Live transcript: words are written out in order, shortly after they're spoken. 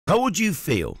How would you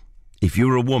feel if you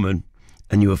were a woman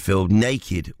and you were filmed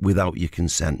naked without your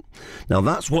consent? Now,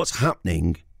 that's what's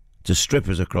happening to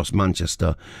strippers across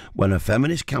Manchester when a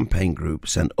feminist campaign group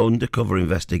sent undercover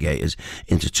investigators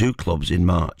into 2 clubs in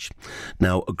March.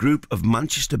 Now, a group of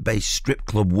Manchester-based strip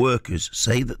club workers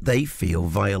say that they feel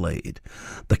violated.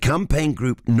 The campaign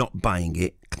group Not Buying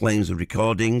It claims the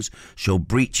recordings show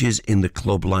breaches in the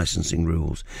club licensing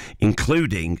rules,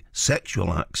 including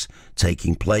sexual acts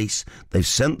taking place. They've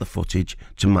sent the footage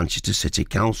to Manchester City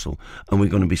Council, and we're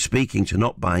going to be speaking to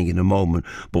Not Buying in a moment.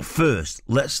 But first,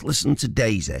 let's listen to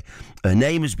Daisy. Her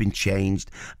name has been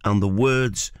changed, and the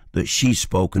words that she's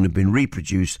spoken have been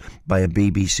reproduced by a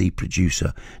BBC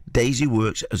producer. Daisy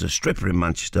works as a stripper in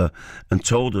Manchester and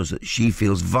told us that she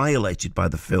feels violated by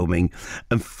the filming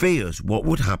and fears what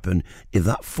would happen if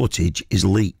that footage is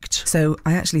leaked. So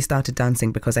I actually started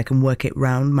dancing because I can work it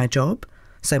round my job.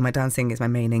 So my dancing is my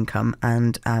main income,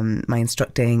 and my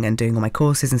instructing and doing all my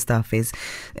courses and stuff is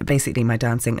basically my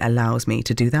dancing allows me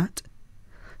to do that.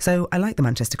 So I like the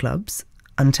Manchester clubs.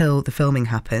 Until the filming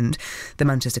happened, the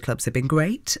Manchester clubs have been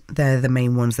great. They're the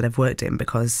main ones that I've worked in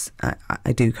because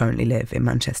I do currently live in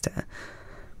Manchester.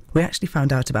 We actually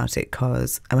found out about it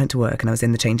because I went to work and I was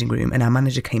in the changing room, and our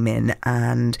manager came in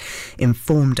and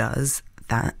informed us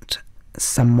that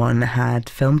someone had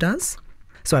filmed us.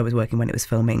 So I was working when it was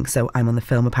filming, so I'm on the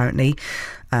film apparently,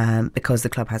 because the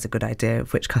club has a good idea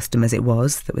of which customers it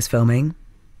was that was filming.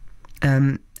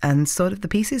 And sort of the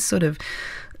pieces sort of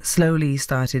slowly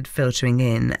started filtering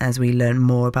in as we learned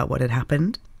more about what had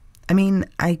happened. I mean,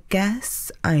 I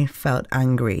guess I felt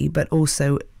angry, but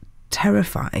also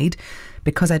terrified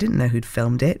because I didn't know who'd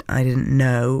filmed it. I didn't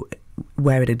know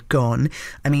where it had gone.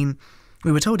 I mean,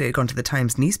 we were told it had gone to the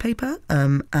Times newspaper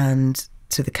and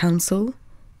to the council.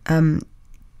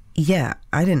 Yeah,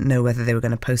 I didn't know whether they were going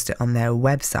to post it on their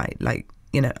website. Like,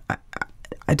 you know,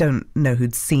 I don't know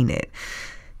who'd seen it.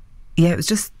 Yeah, it was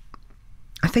just,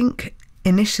 I think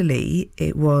initially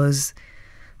it was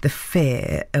the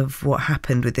fear of what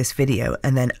happened with this video,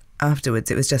 and then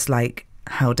afterwards it was just like,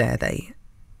 how dare they?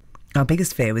 Our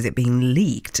biggest fear was it being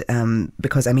leaked,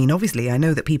 because, I mean, obviously I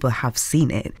know that people have seen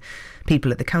it.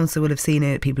 People at the council will have seen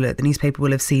it, people at the newspaper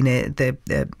will have seen it,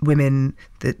 the women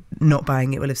that Not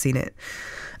Buying It will have seen it.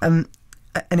 And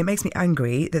it makes me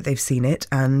angry that they've seen it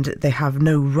and they have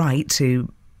no right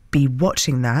to be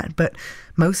watching that, but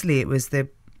mostly it was they'd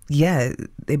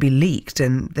be leaked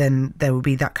and then there will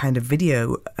be that kind of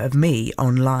video of me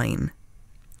online.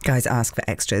 Guys ask for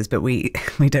extras, but we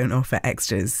don't offer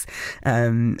extras.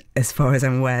 As far as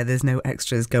I'm aware, there's no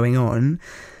extras going on.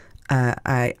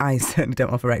 I certainly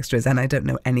don't offer extras, and I don't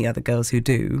know any other girls who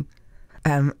do.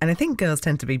 And I think girls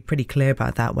tend to be pretty clear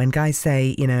about that. When guys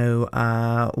say, you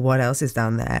know, what else is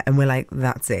down there? And we're like,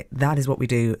 that's it. That is what we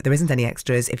do. There isn't any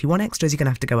extras. If you want extras, you're going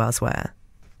to have to go elsewhere.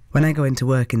 When I go into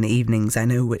work in the evenings, I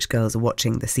know which girls are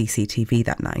watching the CCTV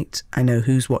that night. I know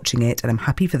who's watching it, and I'm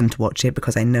happy for them to watch it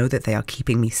because I know that they are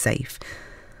keeping me safe.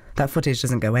 That footage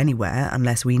doesn't go anywhere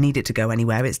unless we need it to go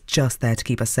anywhere. It's just there to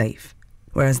keep us safe.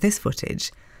 Whereas this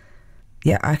footage,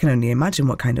 yeah, I can only imagine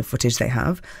what kind of footage they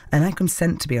have, and I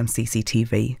consent to be on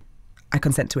CCTV. I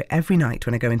consent to it every night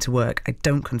when I go into work. I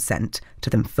don't consent to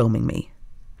them filming me.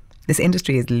 This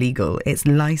industry is legal, it's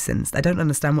licensed. I don't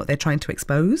understand what they're trying to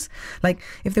expose. Like,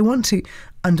 if they want to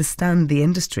understand the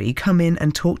industry, come in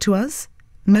and talk to us.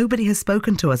 Nobody has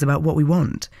spoken to us about what we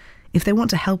want. If they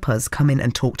want to help us, come in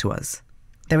and talk to us.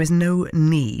 There is no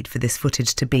need for this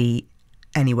footage to be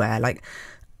anywhere. Like,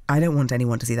 I don't want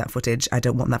anyone to see that footage. I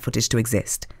don't want that footage to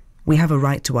exist. We have a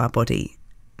right to our body,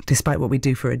 despite what we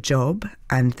do for a job,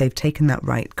 and they've taken that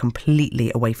right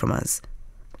completely away from us.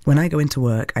 When I go into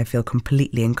work, I feel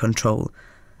completely in control.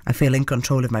 I feel in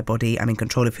control of my body. I'm in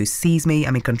control of who sees me.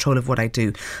 I'm in control of what I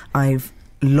do. I've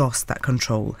lost that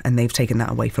control, and they've taken that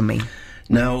away from me.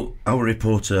 Now, our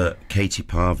reporter, Kerry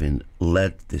Parvin,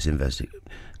 led this investigation.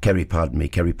 Kerry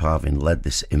Parvin led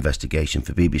this investigation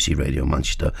for BBC Radio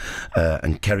Manchester,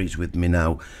 and Kerry's with me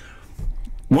now.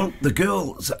 The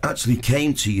girls actually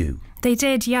came to you. They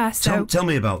did, yeah. So tell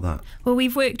me about that. Well,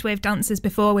 we've worked with dancers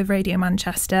before with Radio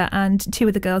Manchester, and 2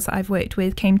 of the girls that I've worked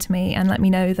with came to me and let me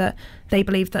know that they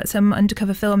believed that some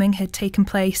undercover filming had taken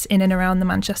place in and around the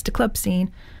Manchester club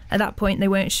scene. At that point, they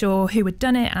weren't sure who had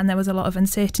done it, and there was a lot of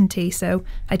uncertainty, so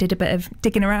I did a bit of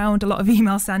digging around, a lot of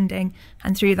email sending,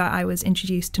 and through that I was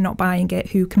introduced to Not Buying It,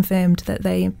 who confirmed that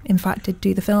they, in fact, did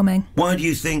do the filming. Why do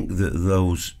you think that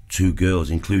those 2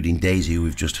 girls, including Daisy, who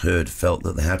we've just heard, felt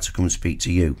that they had to come and speak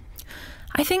to you?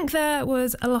 I think there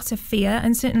was a lot of fear,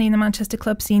 and certainly in the Manchester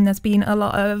club scene there's been a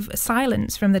lot of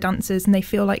silence from the dancers, and they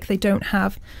feel like they don't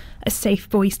have a safe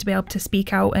voice to be able to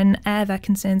speak out and air their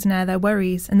concerns and air their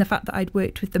worries. And the fact that I'd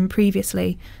worked with them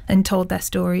previously and told their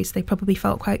stories, they probably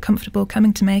felt quite comfortable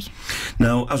coming to me.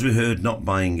 Now, as we heard, Not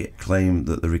Buying It claimed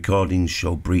that the recordings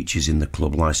show breaches in the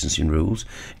club licensing rules,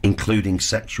 including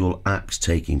sexual acts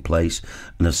taking place,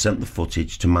 and have sent the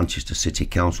footage to Manchester City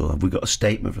Council. Have we got a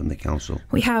statement from the council?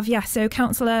 We have, yes. So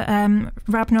Councillor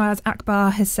Rabnawaz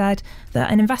Akbar has said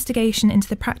that an investigation into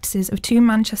the practices of 2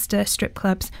 Manchester strip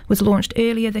clubs was launched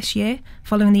earlier this year,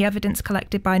 following the evidence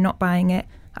collected by Not Buying It.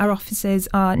 Our officers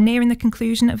are nearing the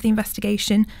conclusion of the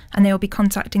investigation, and they will be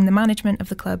contacting the management of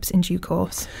the clubs in due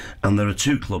course. And there are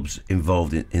 2 clubs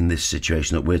involved in this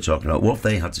situation that we're talking about. What have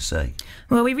they had to say?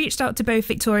 Well, we reached out to both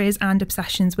Victoria's and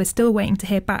Obsessions. We're still waiting to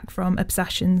hear back from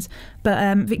Obsessions,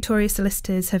 but Victoria's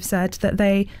solicitors have said that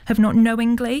they have not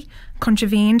knowingly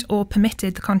contravened or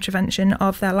permitted the contravention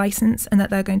of their licence, and that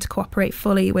they're going to cooperate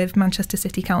fully with Manchester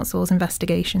City Council's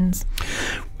investigations.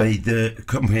 The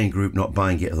campaign group Not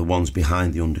Buying It are the ones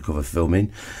behind the undercover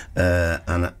filming,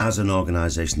 and as an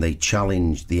organisation they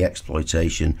challenge the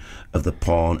exploitation of the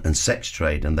porn and sex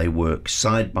trade, and they work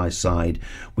side by side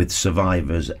with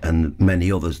survivors and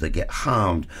many others that get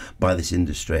harmed by this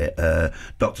industry.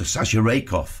 Dr. Sasha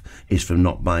Rakoff is from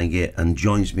Not Buying It and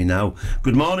joins me now.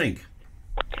 Good morning.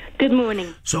 Good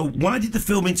morning. So why did the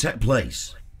filming take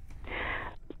place?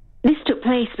 This took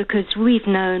place because we've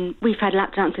had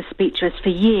lap dancers speak to us for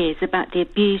years about the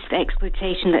abuse, the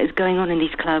exploitation that is going on in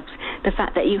these clubs, the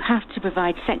fact that you have to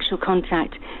provide sexual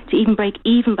contact to even break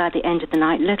even by the end of the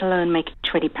night, let alone make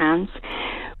 £20.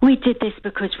 We did this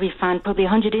because we found probably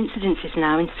 100 incidences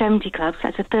now in 70 clubs,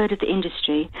 that's a third of the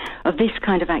industry, of this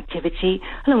kind of activity,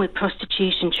 along with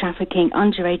prostitution, trafficking,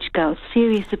 underage girls,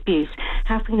 serious abuse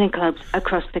happening in clubs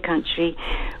across the country.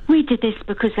 We did this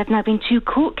because there have now been 2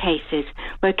 court cases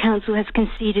where council has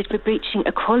conceded for breaching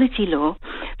equality law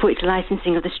for its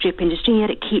licensing of the strip industry, and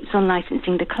yet it keeps on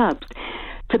licensing the clubs.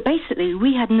 So basically,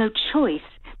 we had no choice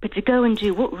but to go and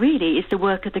do what really is the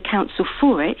work of the council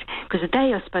for it, because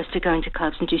they are supposed to go into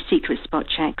clubs and do secret spot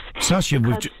checks. Sasha,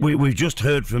 we've just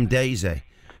heard from Daisy,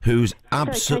 who's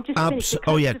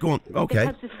oh yeah, go on. Okay.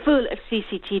 The clubs are full of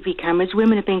CCTV cameras.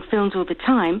 Women are being filmed all the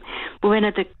time. But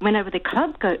whenever the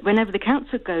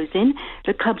council goes in,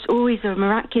 the clubs always are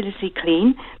miraculously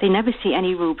clean. They never see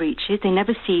any rule breaches. They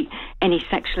never see any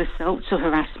sexual assaults or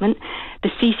harassment. The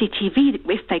CCTV,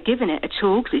 if they're given it at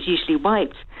all, because it's usually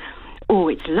wiped, or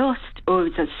it's lost, or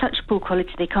it's of such poor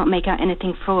quality they can't make out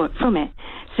anything from it.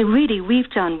 So really, we've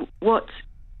done what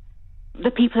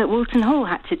the people at Walton Hall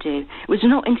had to do. It was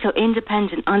not until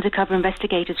independent undercover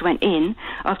investigators went in,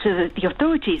 after the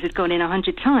authorities had gone in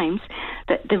 100 times,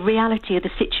 that the reality of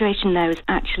the situation there was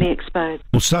actually exposed.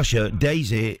 Well, Sasha,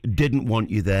 Daisy didn't want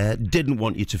you there, didn't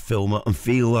want you to film her, and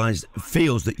feels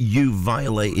that you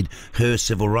violated her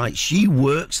civil rights. She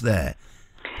works there.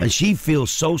 And she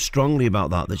feels so strongly about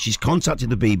that she's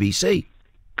contacted the BBC.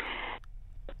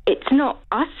 It's not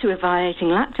us who are violating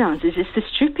lap dancers, it's the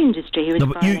strip industry who is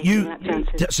violating lap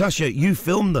dancers. Sasha, you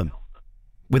filmed them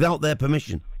without their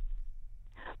permission.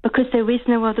 Because there is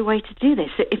no other way to do this.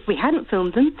 If we hadn't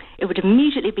filmed them, it would have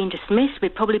immediately been dismissed.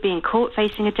 We'd probably be in court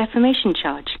facing a defamation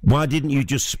charge. Why didn't you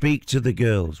just speak to the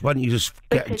girls? Why didn't you just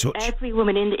get in touch? Every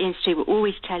woman in the industry will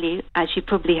always tell you, as you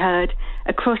probably heard,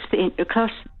 across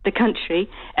the country,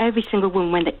 every single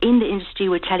woman when they're in the industry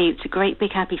will tell you it's a great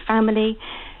big happy family.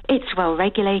 It's well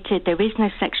regulated, there is no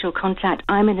sexual contact,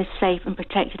 I'm in a safe and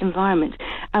protected environment.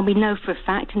 And we know for a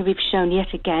fact, and we've shown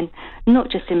yet again, not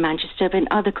just in Manchester but in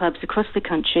other clubs across the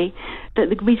country, that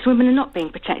these women are not being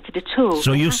protected at all.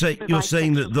 So you're saying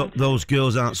that those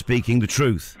girls aren't speaking the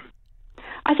truth?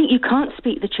 I think you can't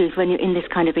speak the truth when you're in this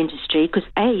kind of industry because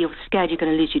A, you're scared you're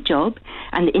going to lose your job,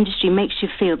 and the industry makes you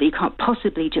feel that you can't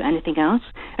possibly do anything else.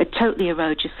 It totally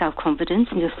erodes your self-confidence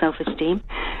and your self-esteem.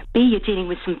 B, you're dealing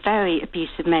with some very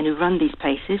abusive men who run these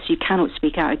places. You cannot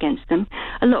speak out against them.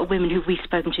 A lot of women who we've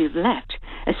spoken to who've left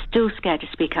are still scared to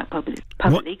speak out publicly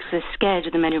because they're scared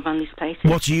of the men who run these places.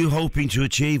 What are you hoping to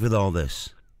achieve with all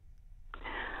this?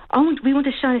 We want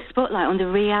to shine a spotlight on the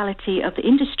reality of the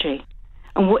industry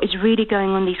and what is really going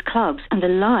on in these clubs and the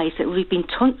lies that we've been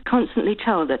constantly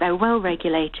told that they're well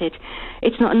regulated.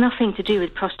 It's not nothing to do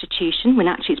with prostitution, when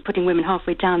actually it's putting women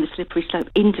halfway down the slippery slope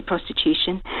into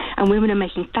prostitution, and women are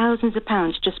making thousands of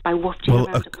pounds just by wafting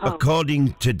around a pub.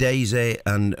 According to Daisy,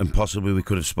 and possibly we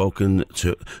could have spoken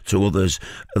to others,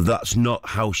 that's not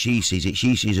how she sees it.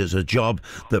 She sees it as a job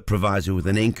that provides her with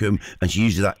an income, and she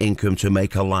uses that income to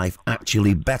make her life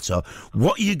actually better.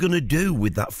 What are you going to do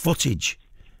with that footage?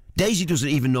 Daisy doesn't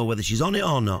even know whether she's on it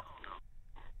or not.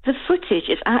 The footage footage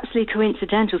is absolutely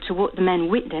coincidental to what the men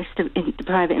witnessed, the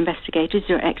private investigators,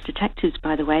 who are ex-detectives,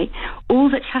 by the way. All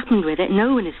that's happened with it,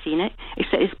 no one has seen it,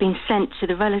 except it's been sent to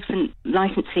the relevant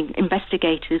licensing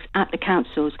investigators at the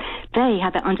councils. They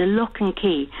have it under lock and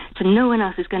key, so no one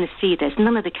else is going to see this.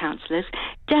 None of the councillors,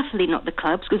 definitely not the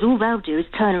clubs, because all they'll do is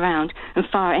turn around and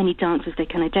fire any dancers they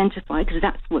can identify, because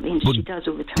that's what the industry does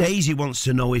all the time. Daisy wants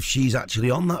to know if she's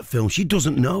actually on that film. She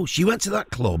doesn't know. She went to that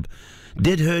club,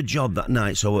 did her job that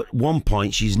night, so at one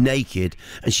point she's naked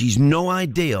and she's no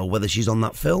idea whether she's on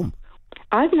that film.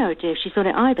 I've no idea if she's on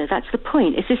it either. That's the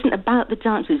point. This isn't about the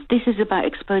dancers. This is about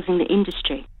exposing the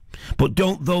industry. But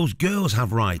don't those girls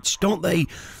have rights? Don't they?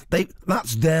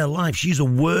 That's their life. She's a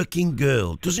working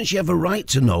girl. Doesn't she have a right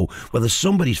to know whether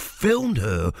somebody's filmed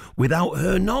her without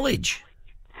her knowledge?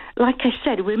 Like I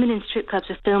said, women in strip clubs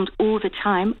are filmed all the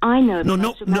time. I know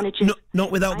of managers...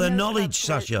 Not without their knowledge,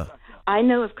 Sasha. I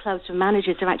know of clubs where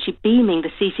managers are actually beaming the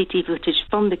CCTV footage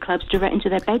from the clubs direct into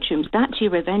their bedrooms. That's your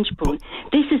revenge porn.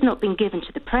 This has not been given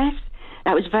to the press.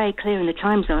 That was very clear in the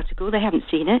Times article. They haven't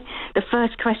seen it. The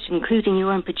first question, including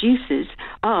your own producers,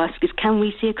 ask is, can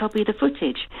we see a copy of the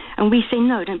footage? And we say,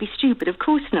 no, don't be stupid. Of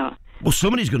course not. Well,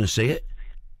 somebody's going to see it.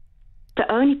 The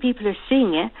only people who are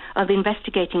seeing it are the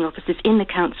investigating officers in the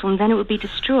council, and then it will be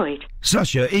destroyed.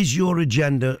 Sasha, is your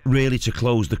agenda really to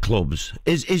close the clubs?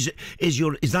 Is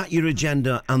that your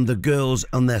agenda, and the girls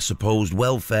and their supposed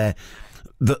welfare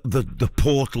the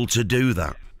portal to do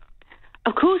that?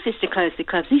 Of course it's to close the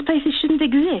clubs. These places shouldn't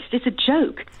exist. It's a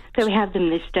joke that we have them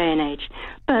this day and age.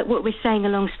 But what we're saying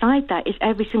alongside that is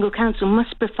every single council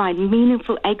must provide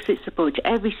meaningful exit support to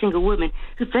every single woman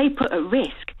who they put at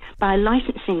risk by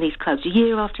licensing these clubs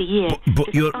year after year,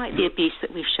 despite the abuse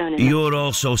that we've shown in them. You're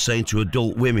also saying to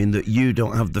adult women that you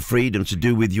don't have the freedom to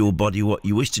do with your body what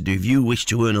you wish to do. If you wish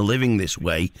to earn a living this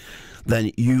way,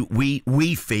 then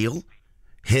we feel,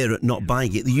 here at Not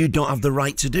Buying It, that you don't have the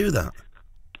right to do that.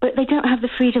 But they don't have the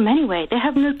freedom anyway. They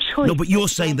have no choice. No, but you're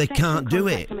saying they can't do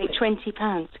it. To make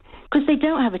 £20. Because they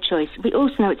don't have a choice. We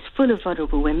also know it's full of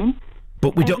vulnerable women.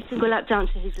 But we every don't... single lap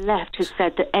dancer who's left has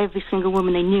said that every single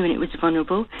woman they knew, and it was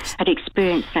vulnerable, had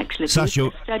experienced sexual abuse. Sasha,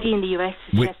 a study in the US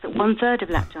suggests that 1/3 of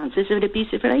lap dancers have had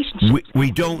abusive relationships.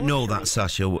 We don't know that,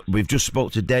 Sasha. We've just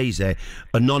spoke to Daisy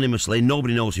anonymously.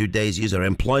 Nobody knows who Daisy is. Her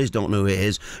employers don't know who it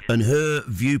is. And her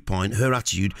viewpoint, her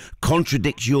attitude,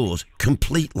 contradicts yours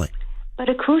completely. But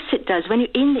of course it does. When you're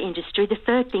in the industry, the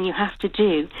third thing you have to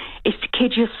do is to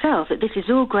kid yourself that this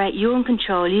is all great, you're in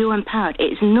control, you're empowered.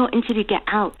 It's not until you get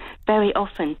out very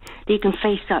often that you can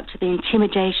face up to the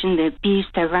intimidation, the abuse,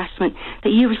 the harassment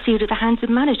that you received at the hands of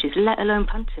managers, let alone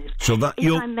punters. So that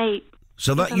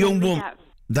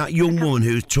young woman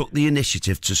who took the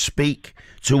initiative to speak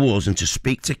to us and to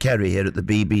speak to Kerry here at the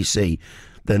BBC,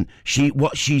 then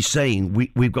what she's saying,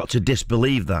 we've got to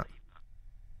disbelieve that.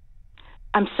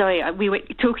 I'm sorry, we were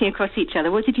talking across each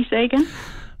other. What did you say again?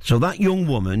 So that young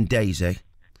woman, Daisy,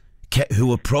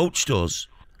 who approached us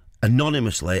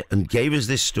anonymously and gave us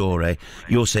this story,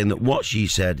 you're saying that what she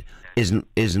said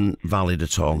isn't valid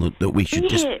at all, that we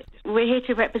should We're here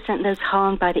to represent those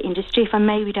harmed by the industry. If I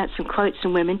may read out some quotes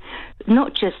from women,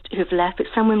 not just who've left, but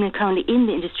some women are currently in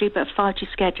the industry but are far too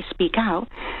scared to speak out.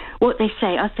 What they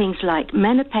say are things like,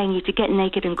 men are paying you to get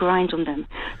naked and grind on them.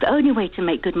 The only way to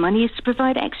make good money is to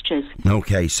provide extras.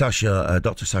 OK, Sasha,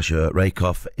 Dr. Sasha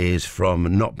Rakoff is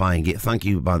from Not Buying It. Thank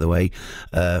you, by the way,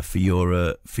 for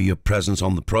your presence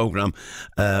on the programme.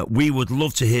 We would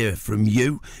love to hear from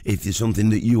you if there's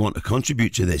something that you want to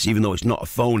contribute to this, even though it's not a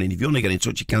phone-in. If you want to get in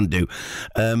touch, you can do.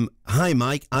 Hi,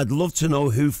 Mike. I'd love to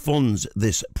know who funds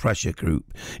this pressure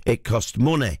group. It costs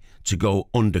money to go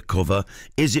undercover.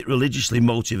 Is it religiously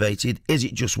motivated? Is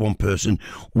it just one person?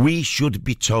 We should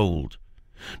be told.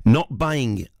 Not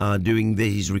Buying are doing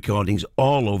these recordings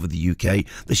all over the UK.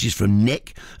 This is from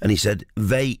Nick, and he said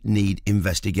they need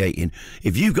investigating.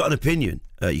 If you've got an opinion,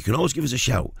 you can always give us a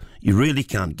shout. You really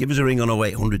can. Give us a ring on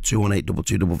 0800 218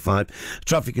 2255.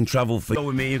 Traffic and travel for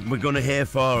with me. We're going to hear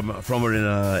from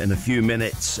her in a few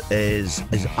minutes. Is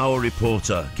our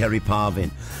reporter Kerry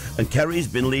Parvin, and Kerry's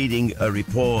been leading a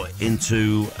report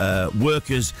into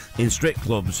workers in strip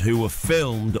clubs who were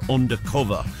filmed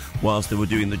undercover whilst they were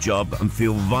doing the job and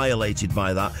feel violated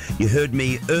by that. You heard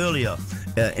me earlier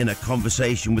in a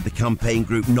conversation with the campaign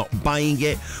group Not Buying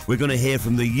It. We're going to hear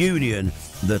from the union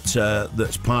that's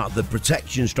part of the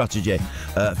protection strategy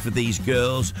for these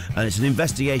girls, and it's an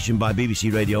investigation by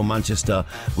BBC Radio Manchester.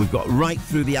 We've got right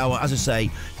through the hour. As I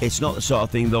say, it's not the sort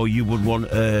of thing though you would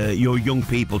want your young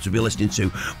people to be listening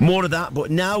to. More of that,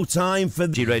 but now time for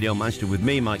BBC Radio Manchester with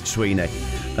me, Mike Sweeney.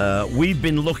 We've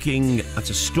been looking at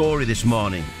a story this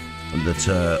morning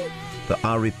that that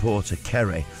our reporter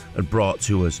Kerry had brought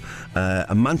to us.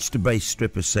 A Manchester-based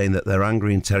stripper saying that they're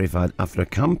angry and terrified after a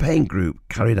campaign group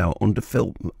carried out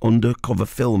undercover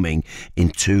filming in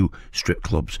 2 strip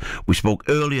clubs. We spoke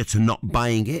earlier to Not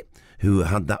Buying It, who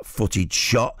had that footage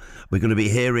shot. We're going to be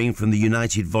hearing from the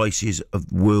United Voices of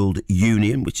the World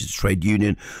Union, which is a trade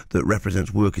union that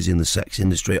represents workers in the sex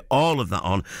industry. All of that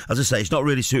on. As I say, it's not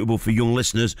really suitable for young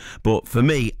listeners, but for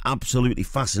me, absolutely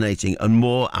fascinating, and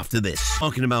more after this.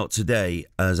 Talking about today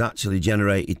has actually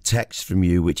generated text from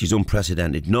you, which is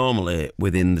unprecedented. Normally,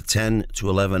 within the 10 to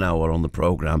 11 hour on the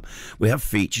programme, we have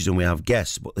features and we have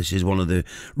guests, but this is one of the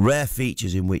rare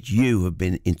features in which you have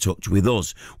been in touch with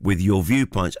us, with your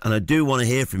viewpoints, and I do want to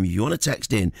hear from you. If you want to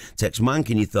text in, text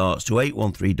Mankin your thoughts to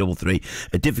 81333.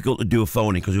 It's difficult to do a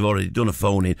phone in because we've already done a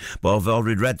phone in, but I've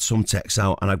already read some texts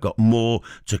out and I've got more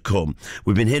to come.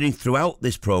 We've been hearing throughout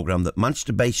this programme that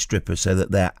Manchester-based strippers say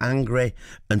that they're angry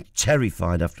and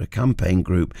terrified after a campaign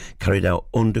group carried out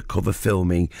undercover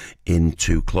filming in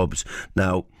 2 clubs.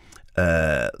 Now,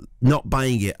 Not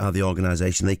Buying It are the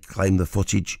organisation. They claim the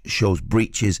footage shows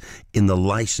breaches in the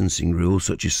licensing rules,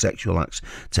 such as sexual acts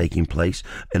taking place.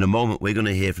 In a moment, we're going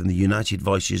to hear from the United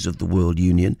Voices of the World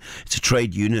Union. It's a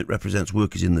trade union that represents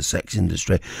workers in the sex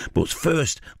industry. But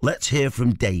first, let's hear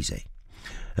from Daisy.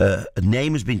 Her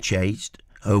name has been changed.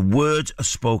 Her words are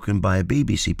spoken by a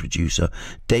BBC producer.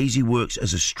 Daisy works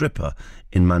as a stripper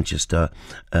in Manchester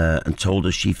and told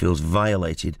us she feels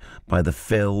violated by the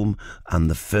film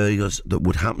and the failures that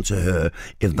would happen to her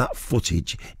if that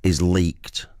footage is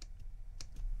leaked.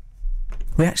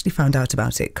 We actually found out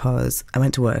about it because I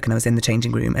went to work and I was in the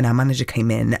changing room and our manager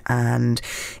came in and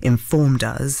informed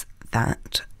us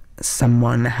that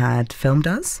someone had filmed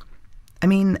us. I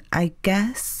mean, I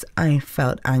guess I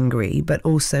felt angry, but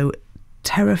also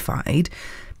terrified.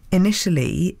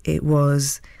 Initially, it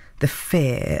was the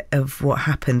fear of what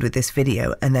happened with this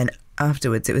video, and then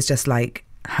afterwards it was just like,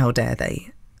 how dare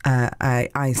they?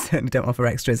 I certainly don't offer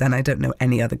extras, and I don't know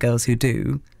any other girls who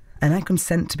do, and I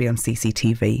consent to be on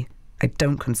CCTV. I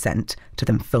don't consent to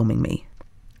them filming me.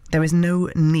 There is no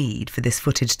need for this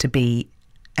footage to be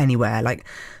anywhere. Like,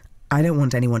 I don't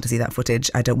want anyone to see that footage.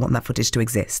 I don't want that footage to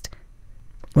exist.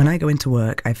 When I go into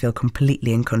work, I feel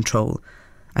completely in control.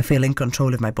 I feel in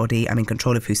control of my body. I'm in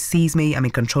control of who sees me. I'm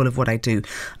in control of what I do.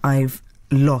 I've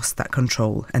lost that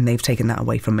control and they've taken that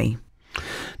away from me.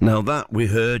 Now that we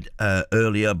heard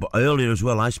earlier, but earlier as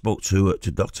well, I spoke to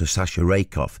Dr. Sasha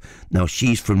Rakoff. Now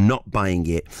she's from Not Buying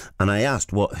It, and I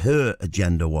asked what her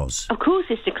agenda was. Of course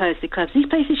it's to close the clubs. These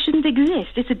places shouldn't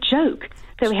exist. It's a joke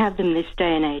that we have them in this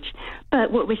day and age.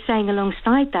 But what we're saying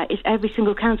alongside that is every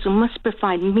single council must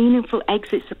provide meaningful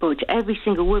exit support to every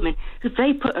single woman who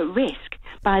they put at risk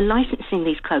by licensing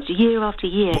these clubs year after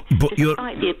year, but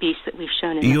despite the abuse that we've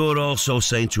shown in You're also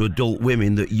saying to adult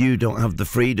women that you don't have the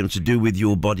freedom to do with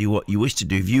your body what you wish to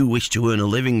do. If you wish to earn a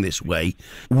living this way,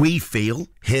 we feel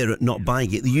here at Not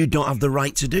Buying It that you don't have the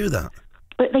right to do that.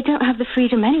 But they don't have the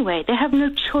freedom anyway. They have no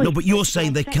choice. No, but you're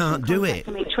saying they can't do it.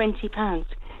 To make £20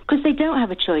 because they don't have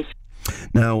a choice.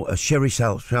 Now, Sherry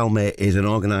Salme is an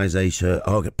organiser, is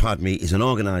an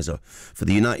organiser for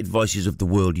the United Voices of the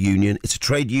World Union. It's a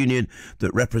trade union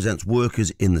that represents workers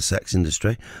in the sex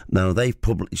industry. Now, they've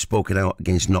publicly spoken out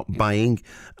against Not Buying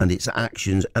and its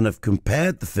actions and have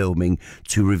compared the filming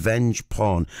to revenge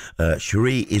porn.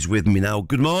 Sherry is with me now.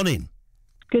 Good morning.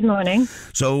 Good morning.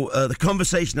 So, the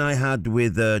conversation I had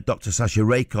with Dr. Sasha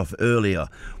Rakoff earlier,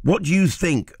 what do you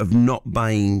think of Not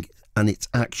Buying and its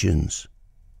actions?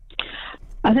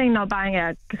 I think Not Buying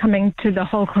It coming to the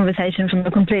whole conversation from a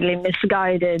completely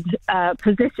misguided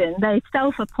position. They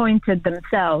self-appointed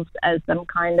themselves as some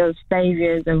kind of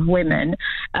saviours of women,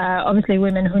 obviously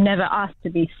women who never asked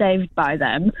to be saved by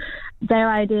them.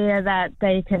 Their idea that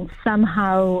they can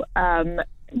somehow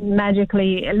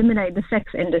magically eliminate the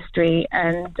sex industry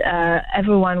and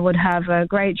everyone would have a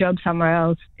great job somewhere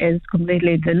else is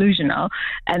completely delusional.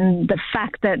 And the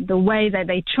fact that the way that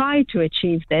they try to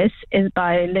achieve this is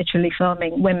by literally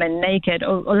filming women naked,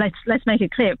 or let's make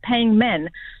it clear, paying men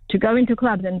to go into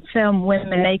clubs and film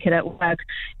women naked at work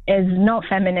is not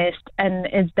feminist and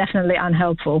is definitely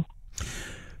unhelpful.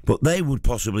 But they would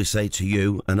possibly say to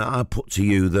you, and I put to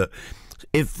you, that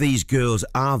if these girls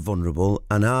are vulnerable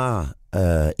and are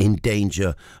in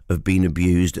danger of being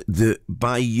abused, that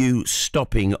by you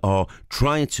stopping or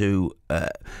trying to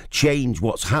change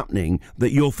what's happening,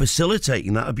 that you're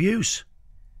facilitating that abuse.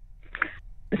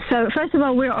 So first of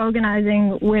all, we're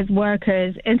organising with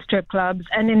workers in strip clubs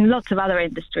and in lots of other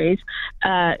industries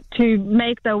to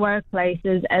make their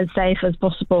workplaces as safe as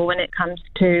possible when it comes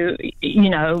to,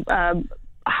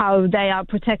 how they are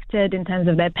protected in terms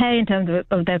of their pay, in terms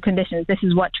of their conditions. This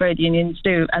is what trade unions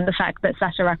do. And the fact that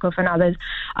Sasha Rakoff and others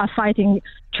are fighting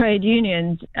trade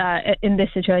unions in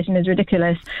this situation is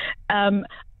ridiculous.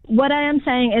 What I am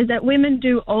saying is that women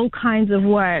do all kinds of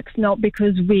work, not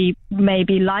because we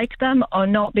maybe like them or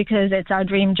not because it's our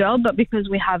dream job, but because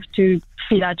we have to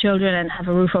feed our children and have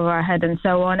a roof over our head and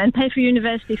so on, and pay for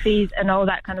university fees and all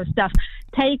that kind of stuff.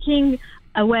 Taking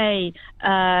away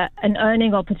an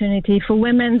earning opportunity for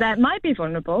women that might be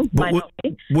vulnerable, might not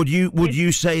be. Would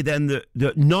you say then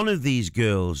that none of these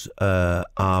girls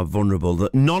are vulnerable,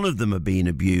 that none of them are being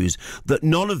abused, that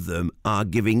none of them are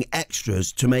giving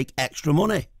extras to make extra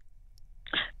money?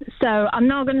 So I'm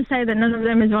not going to say that none of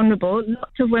them is vulnerable.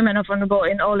 Lots of women are vulnerable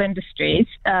in all industries.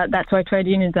 That's why trade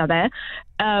unions are there.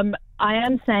 I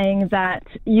am saying that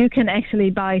you can actually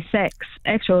buy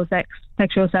sexual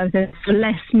services for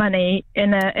less money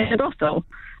in a brothel,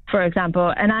 for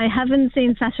example. And I haven't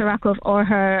seen Sasha Rakoff or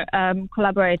her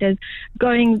collaborators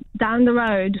going down the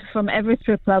road from every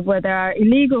strip club where there are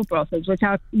illegal brothels,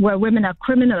 where women are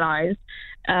criminalized,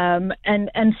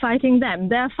 and fighting them.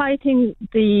 They're fighting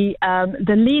the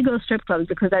legal strip clubs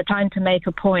because they're trying to make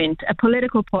a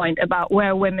political point about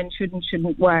where women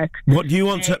shouldn't work. What do you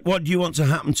want to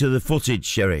happen to the footage,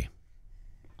 Sherry?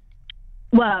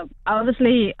 Well,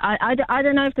 obviously, I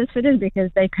don't know if this footage, because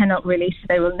they cannot release it.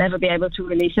 They will never be able to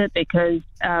release it because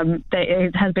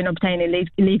it has been obtained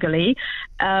illegally.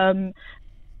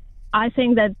 I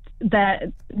think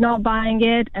that Not Buying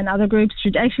It and other groups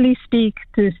should actually speak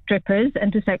to strippers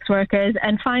and to sex workers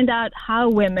and find out how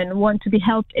women want to be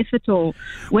helped, if at all.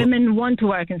 Women want to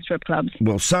work in strip clubs.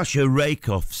 Well, Sasha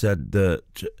Rakoff said that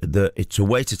it's a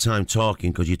waste of time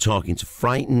talking because you're talking to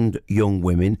frightened young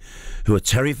women who are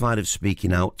terrified of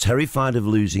speaking out, terrified of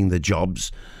losing their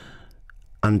jobs,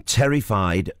 and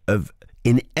terrified of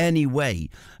in any way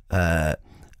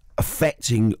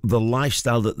affecting the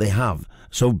lifestyle that they have.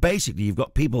 So basically, you've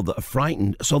got people that are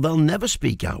frightened, so they'll never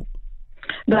speak out.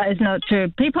 That is not true.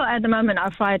 People at the moment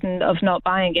are frightened of not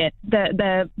buying it.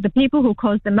 The people who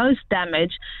cause the most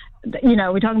damage, you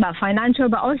know, we're talking about financial,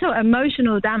 but also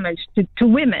emotional damage to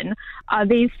women, are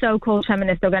these so-called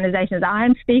feminist organizations. I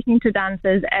am speaking to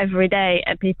dancers every day,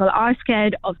 and people are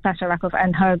scared of Sasha Rakoff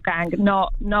and her gang,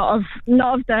 not of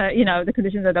the, you know, the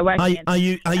conditions that they're working in. Are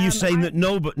you saying that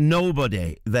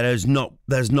nobody, there's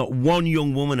not one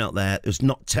young woman out there who's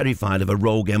not terrified of a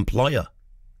rogue employer?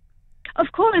 Of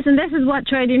course, and this is what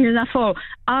trade unions are for.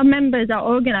 Our members are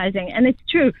organising, and it's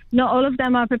true, not all of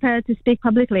them are prepared to speak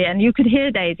publicly. And you could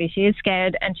hear Daisy, she is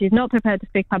scared, and she's not prepared to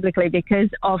speak publicly because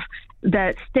of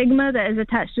the stigma that is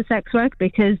attached to sex work,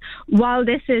 because while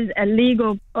this is a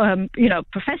legal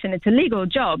profession, it's a legal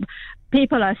job,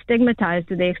 people are stigmatized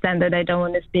to the extent that they don't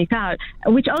want to speak out,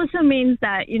 which also means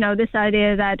that, you know, this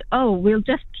idea that, oh, we'll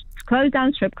just close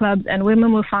down strip clubs and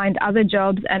women will find other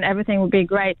jobs and everything will be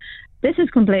great. This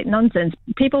is complete nonsense.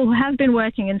 People who have been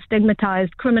working in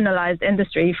stigmatized, criminalized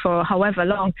industry for however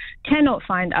long cannot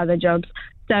find other jobs.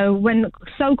 So when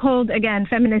so-called, again,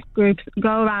 feminist groups go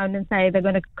around and say they're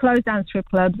going to close down strip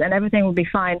clubs and everything will be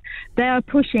fine, they are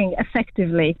pushing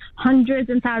effectively hundreds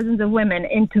and thousands of women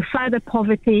into further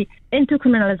poverty, into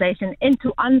criminalization,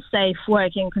 into unsafe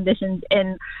working conditions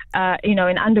in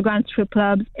underground strip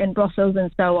clubs, in brothels and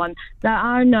so on. There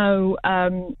are no,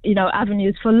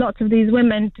 avenues for lots of these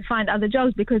women to find other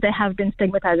jobs because they have been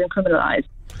stigmatized and criminalized.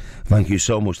 Thank you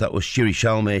so much. That was Shiri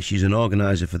Shalmay. She's an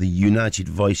organiser for the United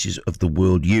Voices of the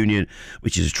World Union,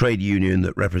 which is a trade union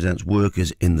that represents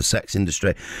workers in the sex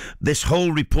industry. This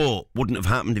whole report wouldn't have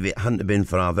happened if it hadn't been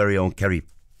for our very own Kerry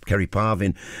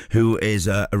Parvin, who is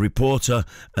a reporter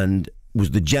and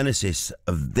was the genesis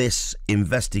of this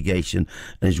investigation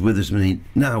and is with us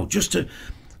now. Just to,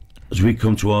 as we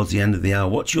come towards the end of the hour,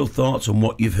 what's your thoughts on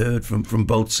what you've heard from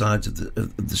both sides of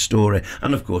the story,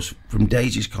 and of course from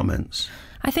Daisy's comments?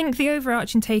 I think the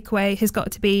overarching takeaway has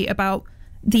got to be about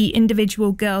the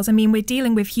individual girls. I mean, we're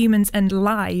dealing with humans and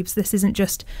lives. This isn't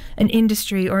just an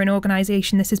industry or an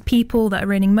organisation. This is people that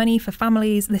are earning money for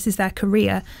families. This is their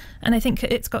career. And I think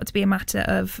it's got to be a matter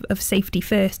of safety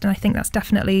first. And I think that's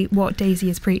definitely what Daisy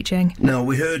is preaching. Now,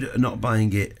 we heard Not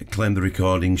Buying It claim the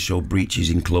recordings show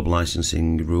breaches in club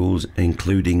licensing rules,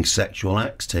 including sexual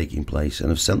acts taking place, and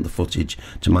have sent the footage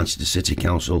to Manchester City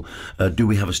Council. Do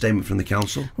we have a statement from the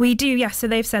council? We do, yes. So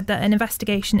they've said that an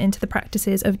investigation into the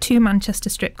practices of 2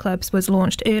 Manchester strip clubs was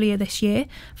launched earlier this year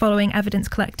following evidence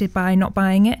collected by Not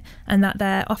Buying It, and that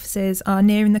their officers are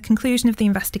nearing the conclusion of the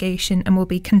investigation and will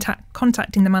be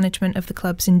contacting the management of the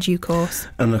clubs in due course.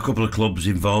 And a couple of clubs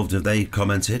involved, have they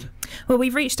commented? Well,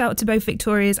 we've reached out to both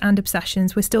Victoria's and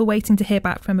Obsessions. We're still waiting to hear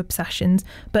back from Obsessions,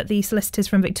 but the solicitors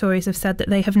from Victoria's have said that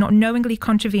they have not knowingly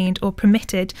contravened or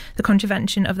permitted the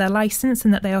contravention of their licence,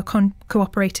 and that they are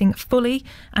cooperating fully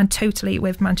and totally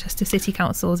with Manchester City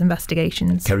Council's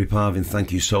investigations. Kerry Parvin,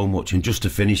 thank you so much. And just to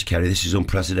finish, Kerry, this is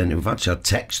unprecedented. We've actually had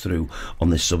text through on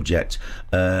this subject.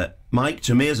 Mike,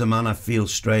 to me as a man, I feel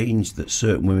strange that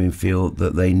certain women feel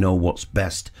that they know what's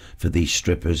best for these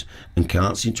strippers and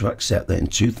can't seem to accept that in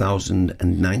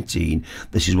 2019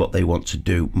 this is what they want to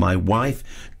do. My wife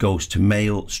goes to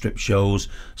male strip shows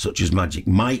such as Magic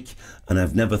Mike, and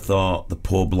I've never thought the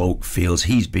poor bloke feels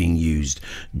he's being used.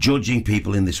 Judging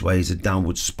people in this way is a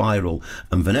downward spiral.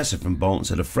 And Vanessa from Bolton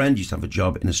said a friend used to have a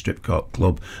job in a strip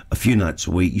club a few nights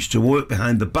a week, used to work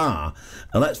behind the bar,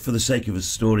 and let's, for the sake of a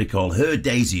story, call her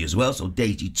Daisy as well, so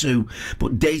Daisy 2.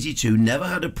 But Daisy 2 never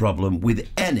had a problem with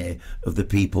any of the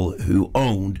people who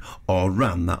owned or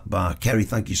ran that bar. Kerry,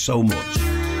 thank you so much.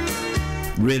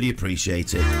 Really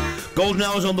appreciate it. Golden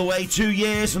Hour's on the way, 2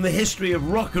 years from the history of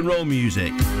rock and roll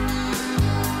music.